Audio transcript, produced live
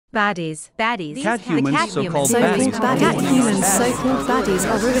Baddies. Cat humans, so-called baddies. Cat humans, so-called baddies,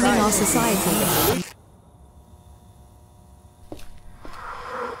 are ruining our society.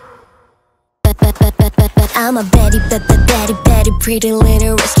 I'm a baddie, pretty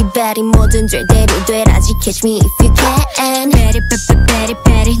little risky baddie. 뭐든 될 대로 되라지, catch me if you can.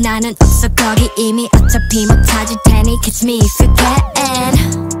 Baddie, 나는 없어 거기 이미 어차피 못 찾을 테니 catch me if you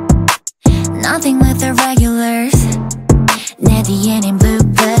can. Nothing with the regulars, 내 뒤에는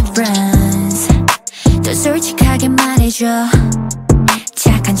bluebird runs. 더 솔직하게 말해줘,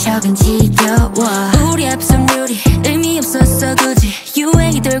 착한 척은 지겨워. 우리 앞선 룰이 의미 없었어 굳이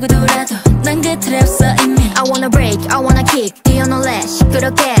유행이 돌고 돌아도 난 그 틀에 없어 이미. I wanna break, I wanna kick, 뛰어놀래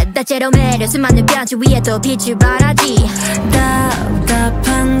시끄럽게 다채로 매력 수많은 변치 위에도 빛을 발하지.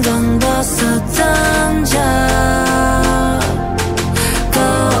 답답한 건 벗어 던져,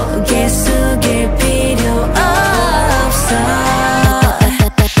 고개 숙일 필요 없어.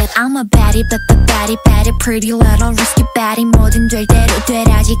 I'm a baddie, pretty little risky baddie. 뭐든 될 대로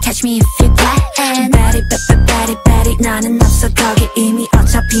되라지, catch me if you can. Baddie, 나는 없어 거기 이미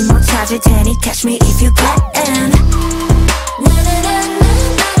어차피 못 찾을 테니 catch me if you can.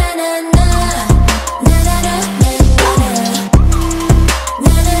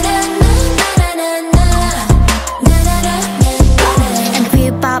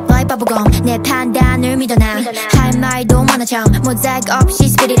 Kpop like bubblegum, 내 판단을 믿어 난 할 말도 많아 참 모자이크 없이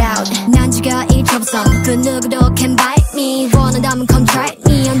spit it out. 난 지가 이 troublesome, 그 누구도 can bite me. 원한다면 come try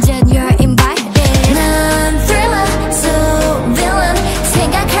me, 언젠 you're invited. 난 thriller, so villain,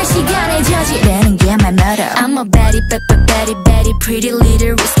 생각할 시간에 저지르는 게 말 멀어. I'm a baddie, pretty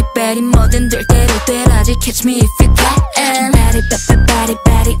little risky baddie. 뭐든 될 대로 되라지, catch me if you can.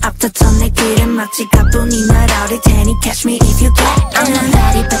 Baddie, 앞서서 내 길을 막지 가뿐히 날 어릴 테니 catch me if you can. I'm a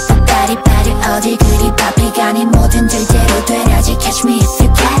baddie, 어디 그리 바삐가니 뭐든 될 대로 되라지, catch me if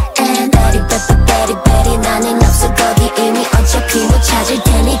you can. Baddie, 나는 없어 거기 이미 어차피 못 찾을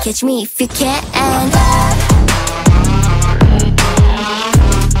테니 catch me if you can.